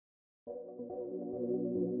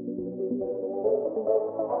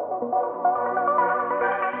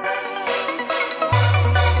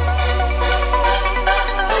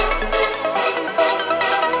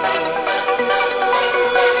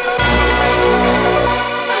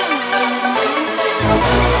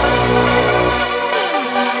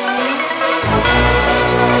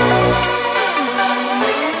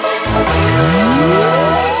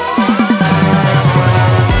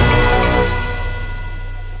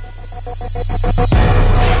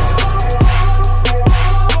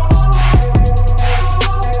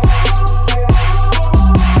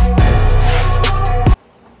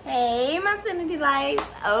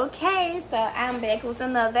Okay, so I'm back with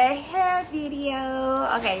another hair video.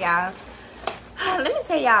 Okay, y'all, let me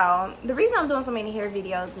tell y'all, the reason I'm doing so many hair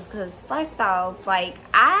videos is because, first off, like,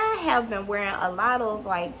 I have been wearing a lot of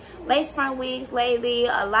like lace front wigs lately,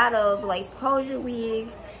 a lot of lace closure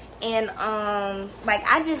wigs, and like,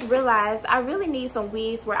 I just realized I really need some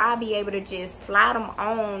wigs where I'll be able to just slide them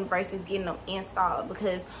on versus getting them installed,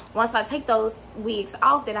 because once I take those wigs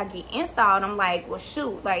off that I get installed, I'm like, well,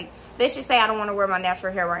 shoot, like, let's just say I don't want to wear my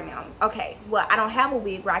natural hair right now. Okay, well, I don't have a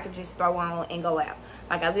wig where I can just throw on and go out.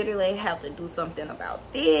 Like, I literally have to do something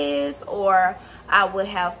about this, or I would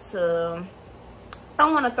have to, I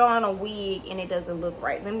don't want to throw on a wig and it doesn't look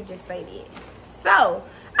right. Let me just say that. So,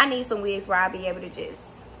 I need some wigs where I'll be able to just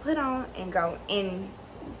put on and go, and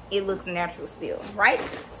it looks natural still, right?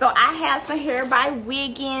 So, I have some hair by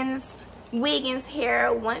Wiggins. Wiggins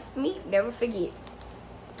hair, once meet, never forget.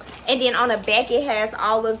 And then on the back, it has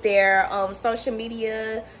all of their social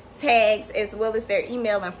media tags, as well as their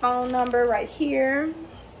email and phone number right here.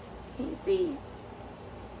 Can you see?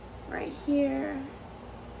 Right here.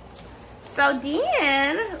 So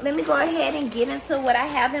then, let me go ahead and get into what I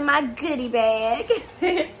have in my goodie bag.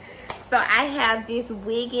 So I have this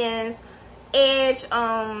Wiggins edge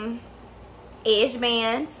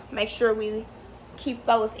bands. Make sure we keep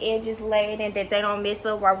those edges laid and that they don't mess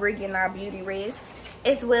up while we're getting our beauty rest.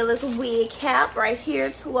 As well as a wig cap right here.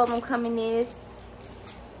 2 of them come in this.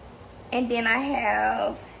 And then I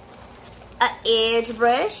have an edge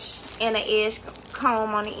brush and an edge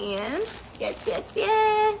comb on the end. Yes, yes,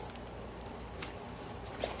 yes.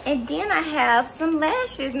 And then I have some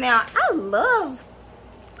lashes. Now, I'm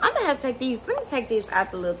gonna have to take these. Let me take these out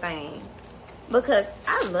the little thing, because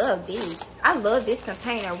I love these. I love this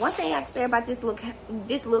container. One thing I can say about this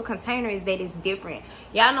little container is that it's different.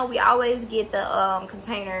 Y'all know we always get the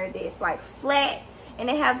container that's like flat and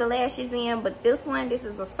they have the lashes in, but this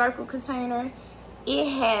is a circle container. It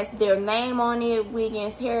has their name on it,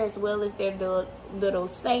 Wiggins hair, as well as their little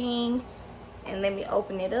saying. And let me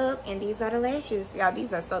open it up, and these are the lashes. Y'all,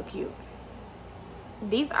 these are so cute.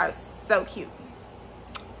 These are so cute.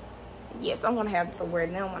 Yes, I'm gonna have to wear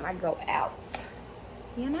them when I go out,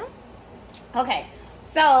 you know? Okay,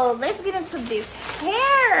 so let's get into this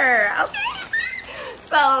hair. Okay,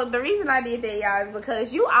 so the reason I did that, y'all, is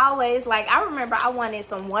because you always, like, I remember I wanted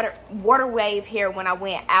some water wave hair when I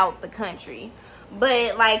went out the country,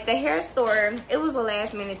 but like the hair store, it was a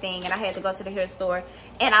last minute thing and I had to go to the hair store,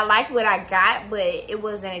 and I liked what I got, but it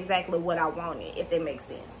wasn't exactly what I wanted, if that makes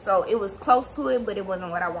sense. So it was close to it, but it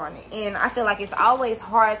wasn't what I wanted. And I feel like it's always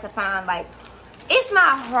hard to find, like, it's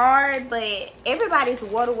not hard, but everybody's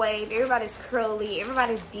water wave, everybody's curly,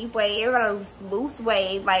 everybody's deep wave, everybody's loose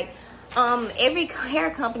wave. Like, every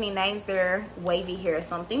hair company names their wavy hair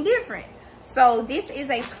something different. So this is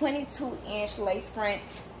a 22-inch lace front.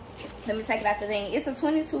 Let me take it out the thing. It's a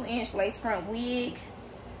 22-inch lace front wig.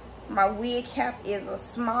 My wig cap is a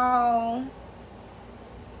small,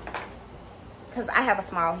 because I have a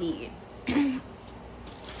small head.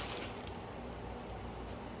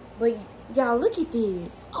 But y'all, look at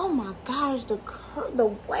this. Oh my gosh,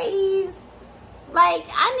 the waves. Like,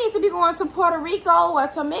 I need to be going to Puerto Rico or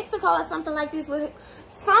to Mexico or something like this, with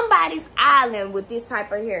somebody's island with this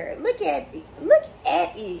type of hair. Look at it. Look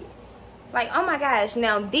at it. Like, oh my gosh.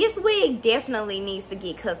 Now, this wig definitely needs to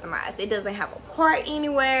get customized. It doesn't have a part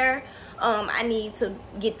anywhere. I need to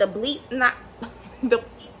get the bleach, not the,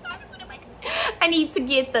 I need to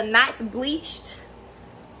get the knots bleached.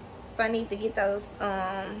 So I need to get those,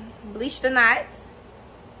 bleach the knots.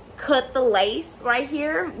 Cut the lace right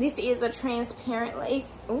here. This is a transparent lace.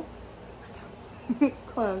 Oh,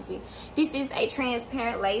 clumsy. This is a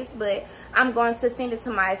transparent lace, but I'm going to send it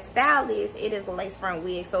to my stylist. It is a lace front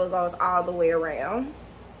wig, so it goes all the way around,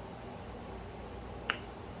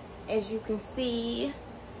 as you can see.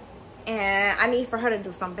 And I need for her to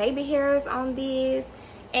do some baby hairs on this.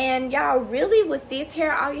 And y'all, really with this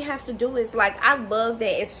hair, all you have to do is, like, I love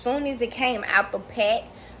that as soon as it came out the pack,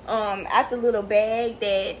 out the little bag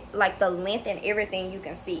that like the length and everything you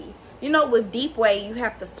can see. You know, with deep wave, you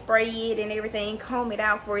have to spray it and everything, comb it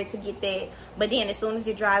out for it to get that. But then as soon as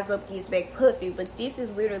it dries up, it gets back puffy. But this is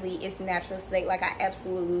literally its natural state. Like, I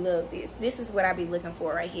absolutely love this. This is what I be looking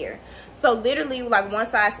for right here. So literally, like,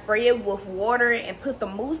 once I spray it with water and put the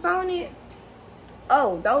mousse on it,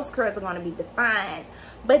 oh, those curls are going to be defined.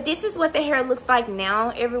 But this is what the hair looks like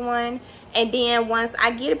now, everyone. And then once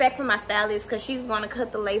I get it back from my stylist, because she's going to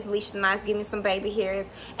cut the lace, bleach the knots, give me some baby hairs.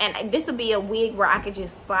 And this will be a wig where I could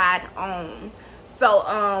just slide on.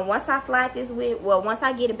 So once I slide this wig, well, once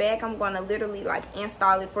I get it back, I'm going to literally like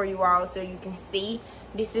install it for you all so you can see.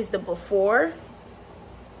 This is the before.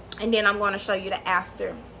 And then I'm going to show you the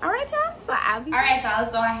after. All right, y'all? So alright,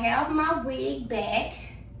 y'all. So I have my wig back.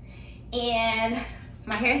 And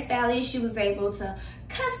my hairstylist, she was able to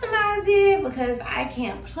customize it because I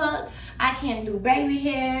can't pluck, I can't do baby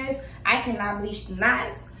hairs, I cannot bleach the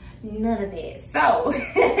knots, none of that. So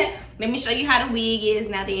let me show you how the wig is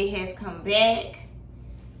now that it has come back.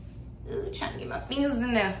 Ooh, trying to get my fingers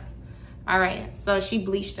in there. All right, so she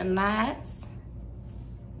bleached the knots.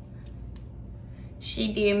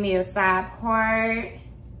 She did me a side part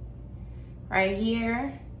right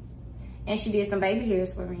here, and she did some baby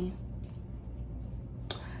hairs for me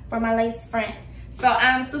for my lace front. So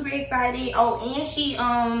I'm super excited. Oh, and she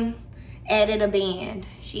added a band.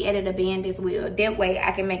 She added a band as well. That way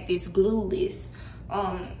I can make this glueless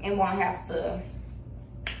and won't have to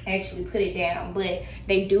actually put it down. But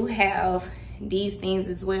they do have these things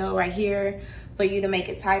as well right here for you to make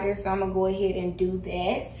it tighter. So I'm gonna go ahead and do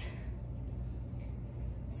that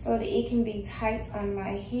so that it can be tight on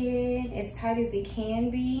my head, as tight as it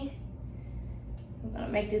can be. I'm gonna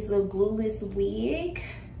make this little glueless wig.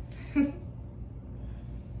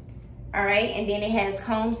 All right, and then it has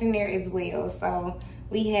combs in there as well. So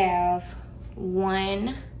we have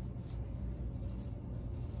 1,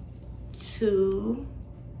 2,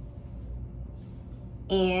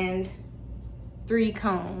 and 3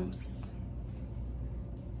 combs.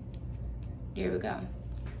 There we go.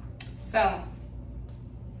 So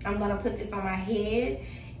I'm gonna put this on my head,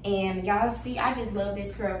 and y'all see, I just love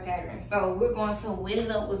this curl pattern. So we're going to wet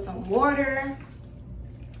it up with some water.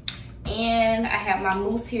 And I have my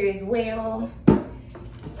mousse here as well.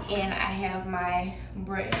 And I have my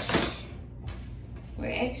brush.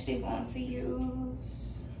 We're actually going to use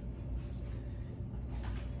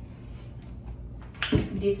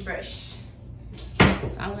this brush.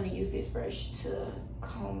 So I'm going to use this brush to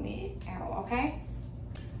comb it out, okay?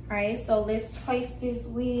 All right, so let's place this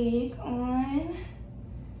wig on.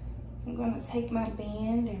 I'm going to take my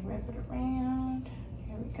band and wrap it around.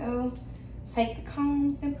 Here we go. Take the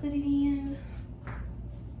combs and put it in.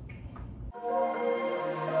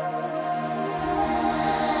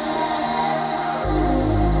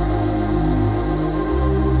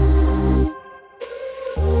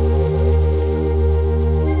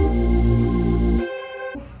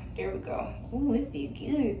 There we go. Ooh, it feels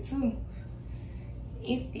good too.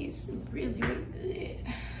 It feels really, really good.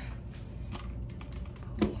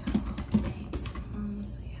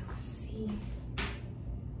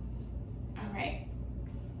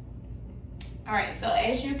 All right, so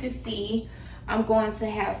as you can see, I'm going to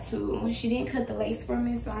have to, she didn't cut the lace for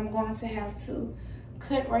me, so I'm going to have to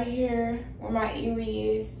cut right here where my ear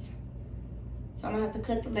is. So I'm gonna have to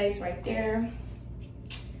cut the lace right there,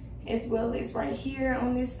 as well as right here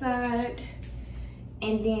on this side.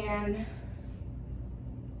 And then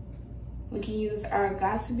we can use our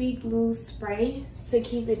Got2b glue spray to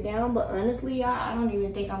keep it down. But honestly, y'all, I don't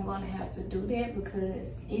even think I'm gonna have to do that because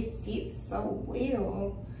it fits so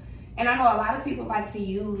well. And I know a lot of people like to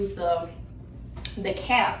use the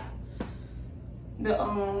cap, the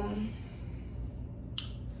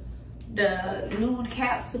nude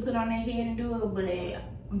cap to put on their head and do it,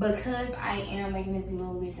 but because I am making this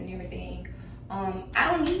glueless and everything, I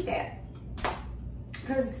don't need that.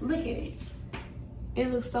 Cause look at it. It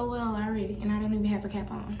looks so well already, and I don't even have a cap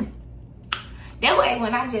on. That way,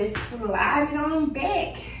 when I just slide it on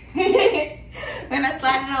back, when I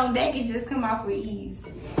slide it on back, it just come off with ease.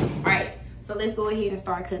 All right, so let's go ahead and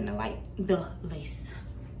start cutting the lace.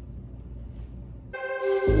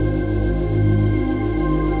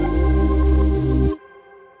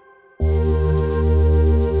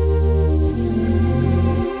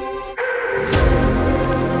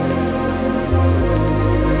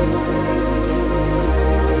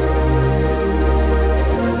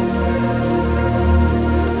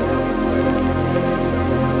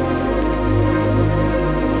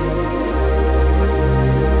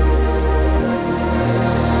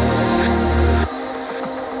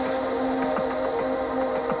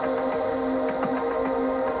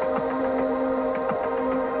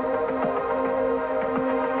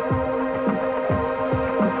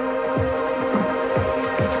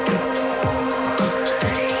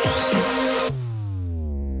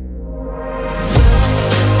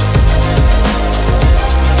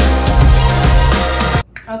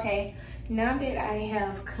 Now that I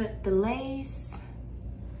have cut the lace,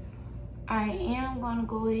 I am gonna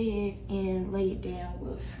go ahead and lay it down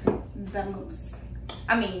with the mousse.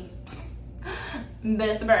 I mean,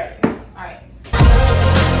 the spray. All right.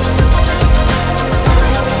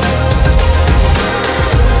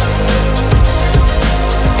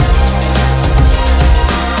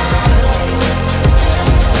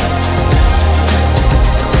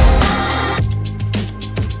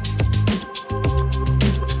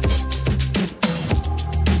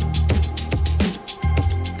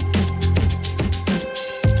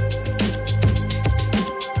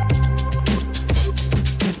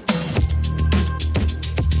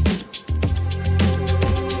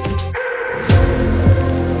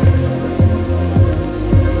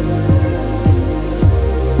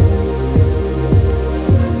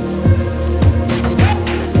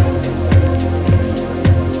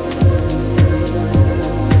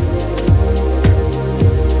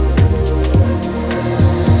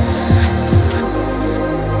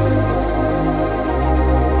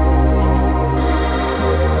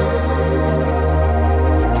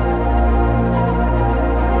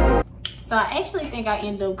 So I actually think I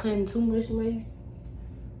ended up cutting too much lace.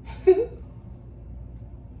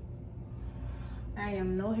 I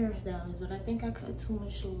am no hairstylist, but I think I cut too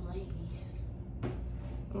much lace.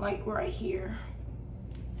 Like right here.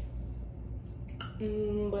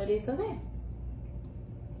 But it's okay.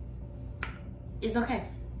 It's okay.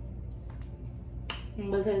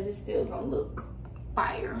 Because it's still gonna look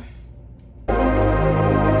fire.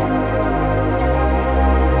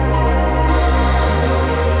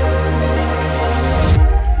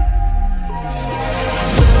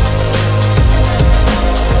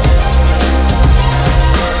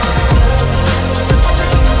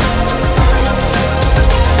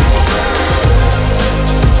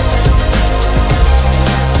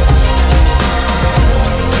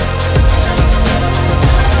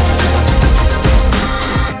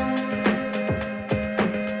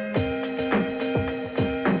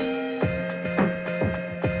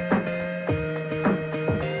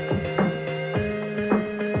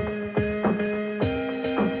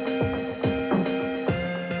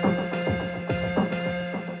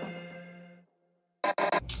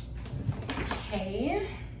 Okay,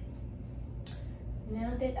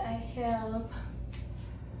 now that I have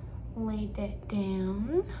laid that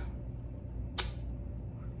down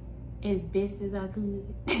as best as I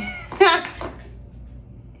could,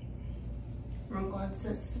 I'm going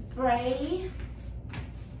to spray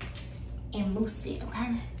and mousse it,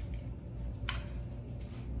 okay?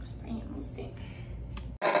 Spray and mousse it.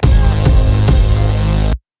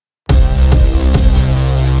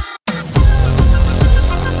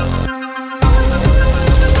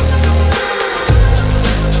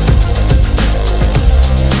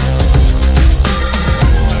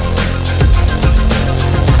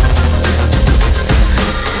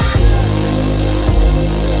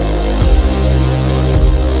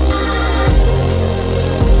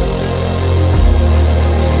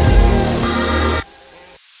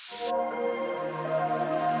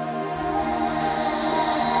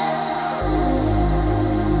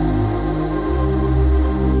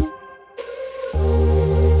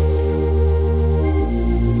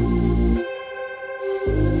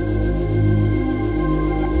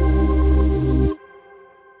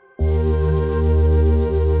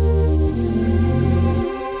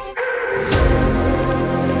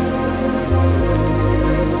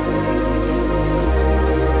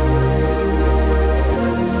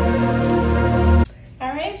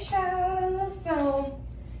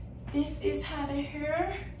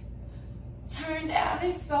 Turned out.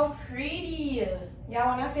 It's so pretty.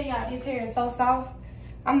 Y'all, when I tell y'all this hair is so soft,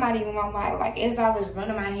 I'm not even gonna lie. Like, as I was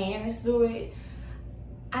running my hands through it,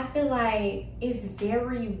 I feel like it's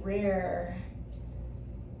very rare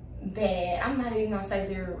that, I'm not even gonna say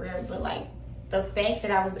very rare, but like the fact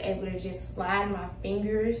that I was able to just slide my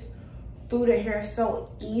fingers through the hair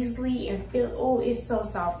so easily and feel, oh, it's so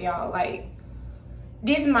soft, y'all. Like,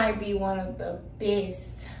 this might be one of the best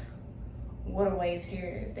water waves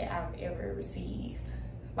hairs that I've ever received.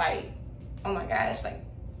 Like, oh my gosh, like,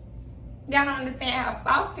 y'all don't understand how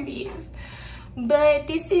soft it is. But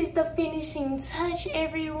this is the finishing touch,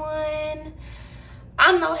 everyone.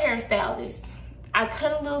 I'm no hairstylist. I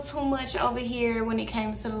cut a little too much over here when it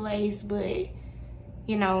came to the lace, but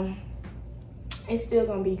you know, it's still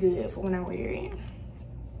gonna be good for when I wear it.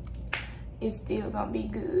 It's still gonna be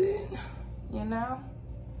good, you know?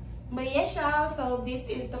 But yes, y'all, so this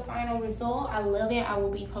is the final result. I love it. I will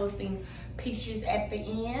be posting pictures at the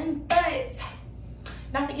end. But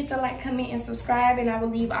Don't forget to like, comment, and subscribe, and I will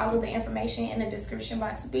leave all of the information in the description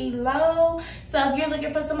box below. So if you're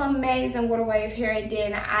looking for some amazing water wave hair,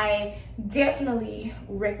 then I definitely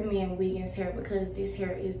recommend Wiggins hair, because this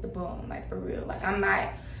hair is the bomb, like for real. Like I'm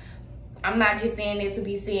not just saying it to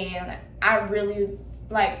be saying. I really,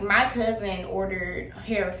 like, my cousin ordered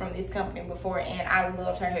hair from this company before, and I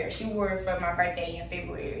loved her hair. She wore it for my birthday in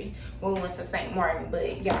February when we went to St. Martin.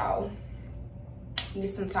 But y'all, this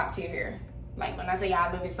is some top tier hair. Like when I say y'all,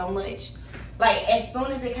 I love it so much. Like as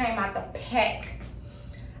soon as it came out the pack,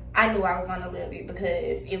 I knew I was gonna love it,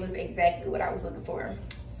 because it was exactly what I was looking for.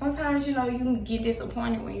 Sometimes, you know, you can get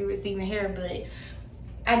disappointed when you're receiving hair, but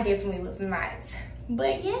I definitely was not.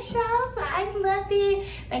 But yes, y'all, so I love it.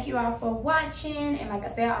 Thank you all for watching. And like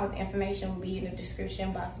I said, all the information will be in the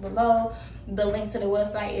description box below. The link to the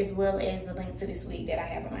website, as well as the link to this wig that I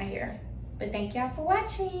have in my hair. But thank y'all for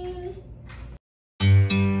watching.